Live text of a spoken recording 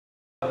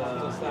All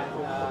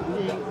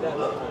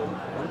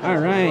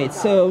right,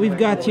 so we've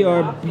got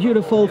your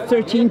beautiful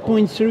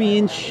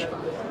 13.3-inch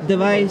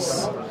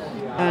device.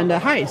 And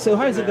hi, so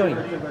how is it going?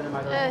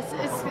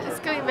 It's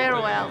going very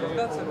well.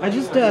 I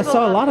just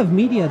saw a lot of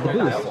media at the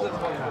booth.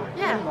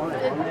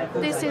 Yeah,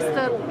 this is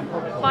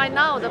by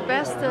now the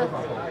best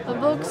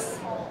Boox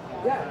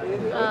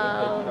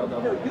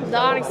the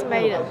Onyx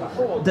made it.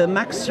 The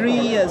Max3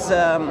 is,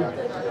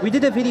 we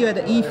did a video at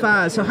the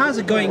IFA, so how's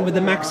it going with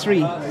the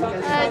Max3?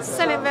 It's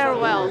selling very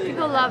well,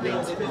 people love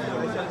it.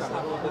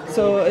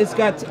 So it's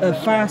got a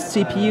fast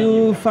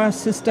CPU, fast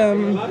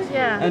system,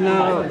 yeah, and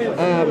now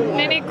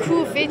many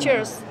cool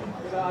features.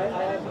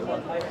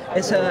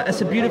 It's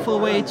a beautiful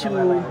way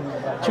to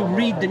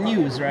read the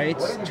news, right?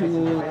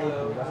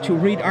 To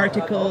read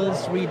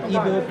articles, read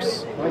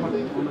ebooks.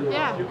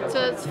 Yeah, so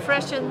it's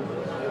fresh and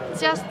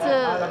just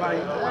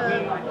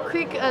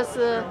quick as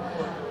a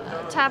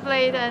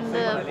tablet and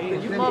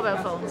mobile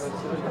phones.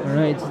 All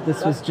right,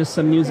 this was just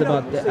some news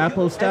about the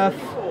Apple stuff.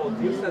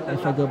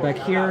 If I go back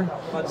here,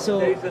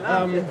 so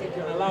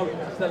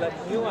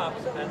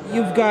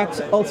you've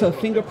got also a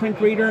fingerprint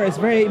reader. It's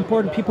very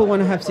important. People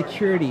want to have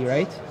security,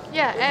 right?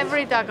 Yeah,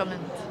 every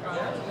document.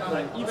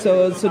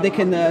 So they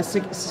can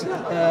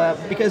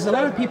because a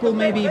lot of people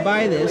maybe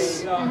buy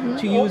this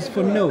to use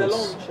for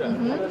notes.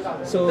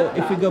 So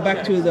if we go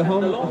back to the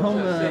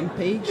home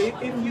page,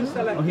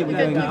 oh, here we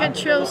go. You can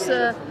choose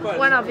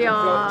one of your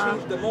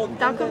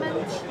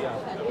documents.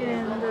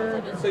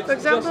 And for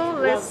example,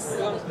 let's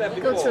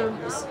go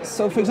to.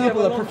 So for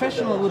example, a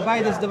professional would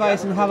buy this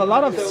device and have a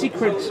lot of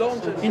secret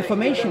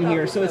information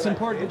here. So it's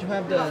important to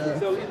have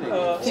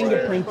the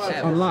fingerprint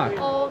unlocked.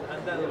 Or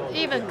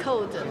even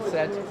code.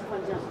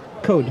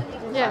 Code.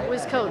 Yeah,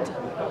 with code.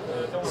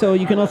 So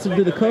you can also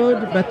do the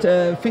code, but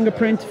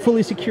fingerprint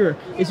fully secure.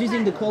 It's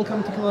using the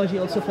Qualcomm technology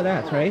also for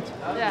that, right?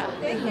 Yeah.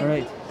 All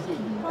right.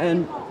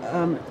 And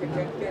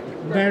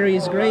battery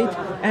is great.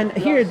 And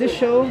here at this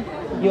show,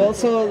 you're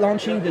also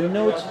launching the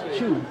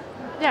Note2.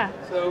 Yeah.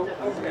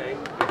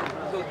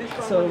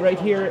 So right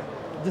here,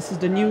 this is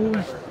the new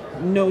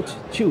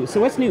Note2. So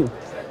what's new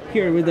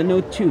here with the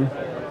Note2?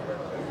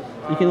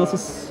 You can also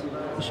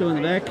show in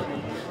the back.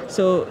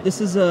 So this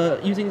is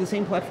using the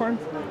same platform?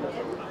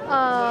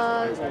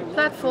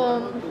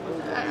 Platform,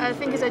 I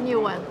think it's a new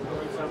one.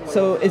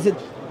 So is it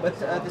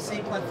the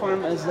same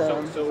platform as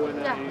yeah,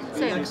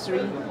 same.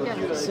 Max3? Yeah.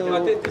 So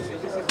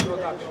this is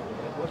production.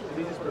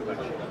 This is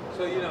production.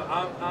 So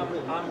I'm happy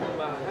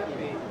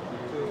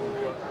to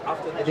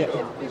after the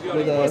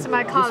show. It's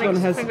my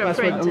colleague's this one has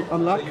fingerprint. password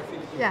unlocked.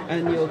 Yeah.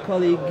 And your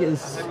colleague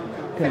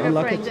can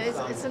unlock it. It's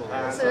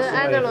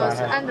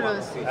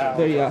Andalus.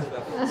 There you are.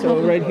 So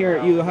right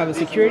here you have a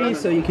security,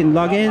 so you can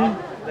log in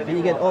and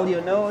you get all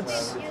your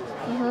notes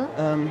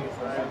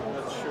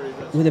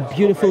with a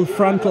beautiful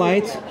front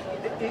light,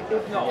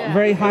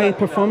 very high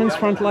performance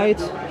front light.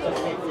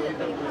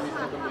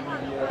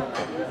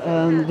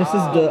 This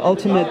is the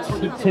ultimate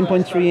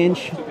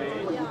 10.3-inch.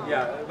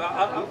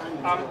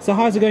 So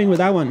how's it going with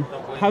that one?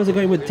 How's it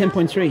going with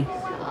 10.3?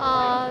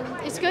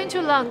 It's going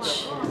to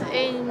launch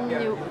in,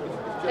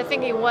 I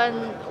think, in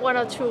one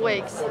or 2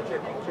 weeks.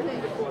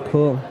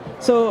 Cool.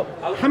 So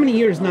how many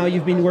years now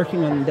you've been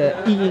working on the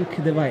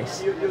e-ink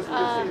device?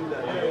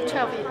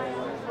 12 years.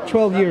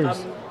 12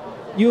 years.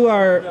 You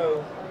are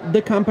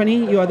the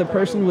company, you are the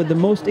person with the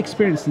most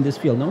experience in this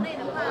field, no?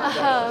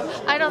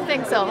 I don't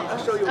think so.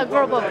 A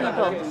group of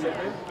people.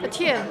 A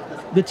team.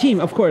 The team,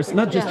 of course,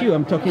 not just you.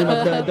 I'm talking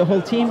about the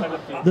whole team.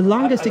 The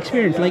longest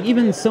experience, like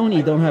even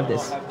Sony don't have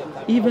this.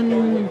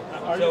 Even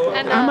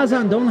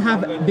Amazon don't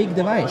have a big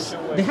device.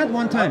 They had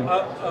one time,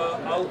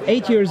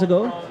 8 years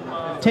ago,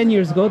 10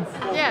 years ago,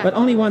 but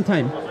only one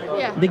time.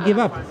 Yeah. They give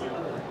up.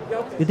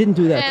 They didn't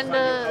do that. And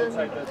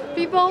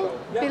people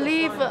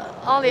believe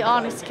only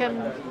Onyx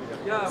can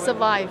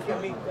survive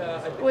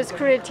with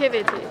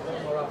creativity.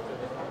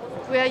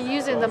 We are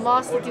using the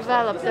most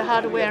developed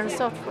hardware and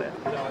software.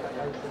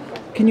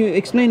 Can you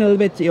explain a little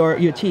bit your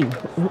team?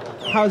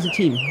 How's the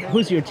team?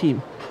 Who's your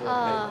team?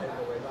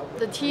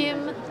 The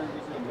team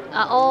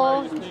are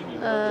all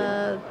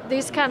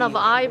this kind of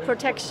eye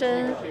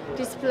protection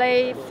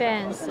display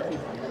fans.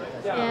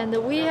 And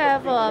we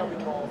have a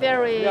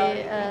very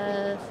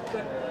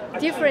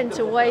different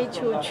way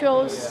to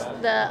choose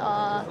the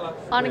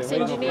Onyx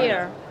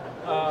engineer.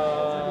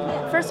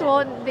 First of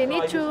all, they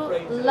need to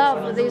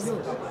love this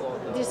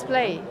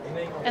display,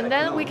 and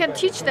then we can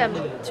teach them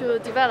to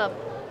develop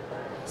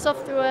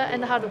software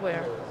and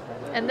hardware,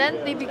 and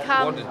then they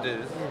become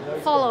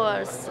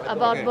followers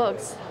about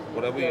books.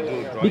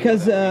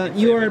 Because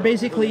you are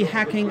basically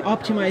hacking,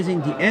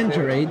 optimizing the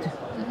Android,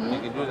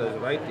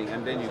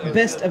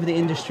 best of the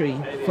industry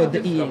for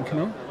the e-ink,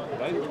 no?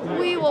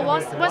 We will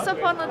once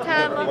upon a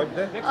time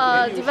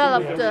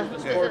developed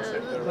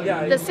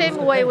the same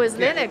way with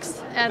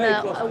Linux,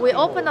 and we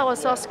open our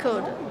source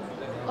code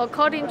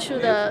according to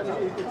the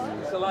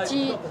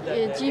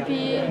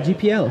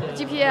GPL.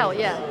 GPL,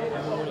 yeah.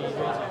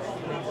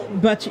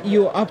 But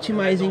you're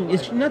optimizing.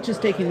 It's not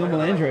just taking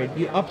normal Android.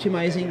 You're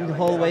optimizing the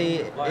whole way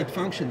it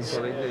functions.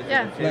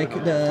 Yeah. Like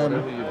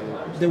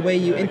the way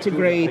you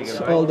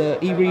integrate all the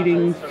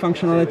e-reading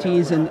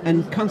functionalities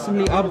and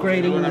constantly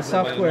upgrading the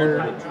software,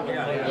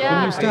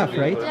 the new stuff,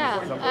 right? Yeah,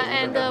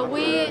 and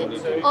we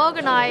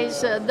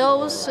organize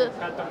those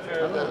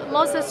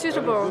most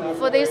suitable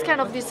for this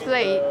kind of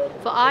display,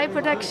 for eye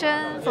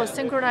protection, for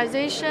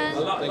synchronization,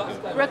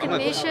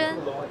 recognition,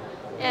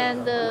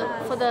 and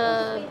for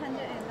the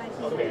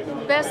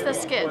best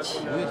sketch.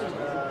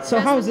 So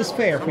how is this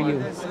fair for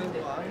you?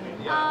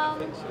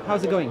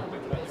 How's it going?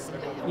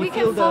 We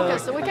can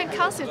focus, we can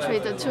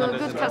concentrate to a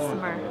good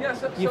customer.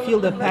 You feel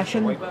the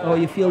passion, or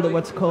you feel that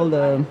what's called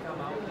the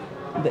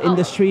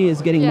industry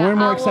is getting more and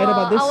more excited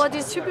about this? Our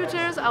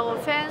distributors, our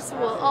fans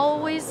will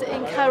always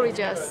encourage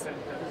us.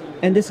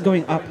 And this is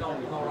going up.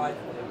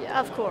 Yeah,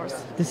 of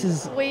course.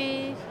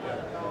 We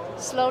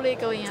slowly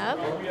going up.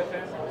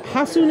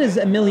 How soon is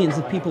millions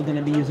of people going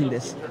to be using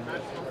this?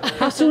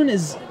 How soon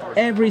is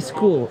every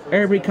school,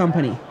 every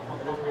company?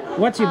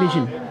 What's your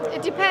vision?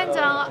 It depends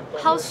on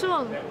how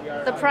soon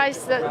the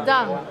price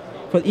done.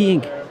 For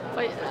e-ink?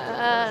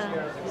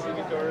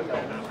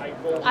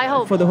 I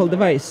hope. For the whole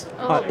device.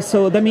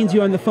 So that means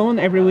you're on the phone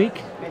every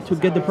week to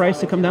get the price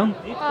to come down?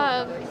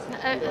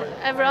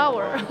 Every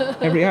hour.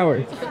 Every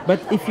hour. But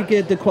if you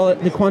get the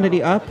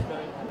quantity up,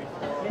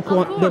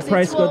 the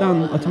price go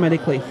down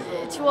automatically.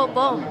 It will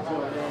boom.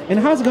 And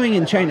how's it going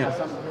in China?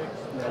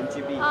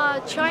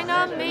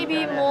 China may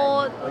be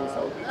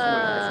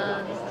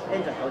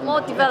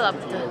more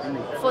developed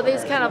for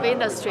this kind of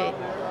industry.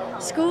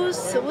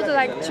 Schools would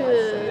like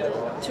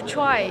to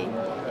try,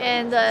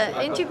 and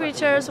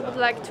integrators would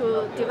like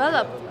to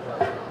develop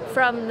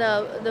from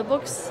the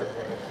Boox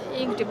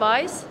ink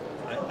device,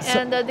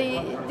 and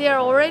they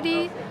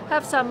already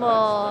have some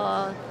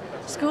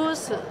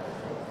schools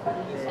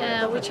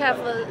which have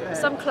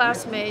some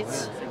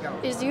classmates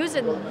is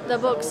using the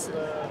Boox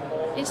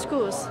in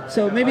schools.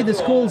 So maybe the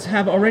schools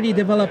have already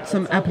developed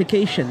some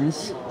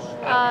applications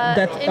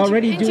that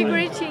already do.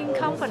 Integrating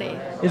company.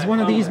 Is one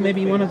of these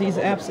maybe one of these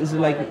apps? Is it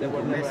like no,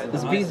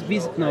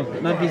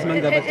 not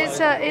Vismanga, but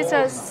it's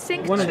a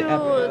sync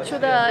to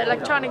the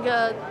electronic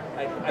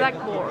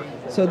blackboard.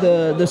 So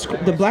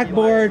the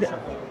blackboard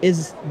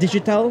is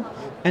digital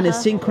and is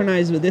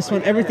synchronized with this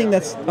one. Everything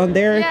that's on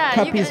their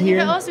copies here.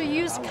 You can also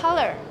use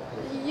color.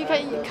 You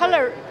can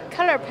color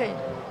pen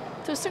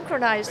to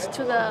synchronize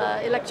to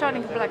the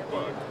electronic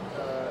blackboard.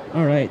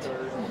 All right,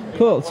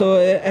 cool. So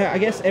I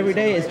guess every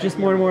day is just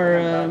more and more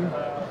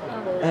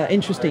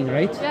interesting,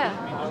 right?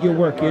 Yeah. Your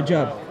work, your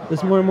job.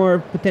 There's more and more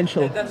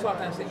potential.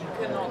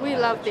 We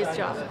love this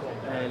job.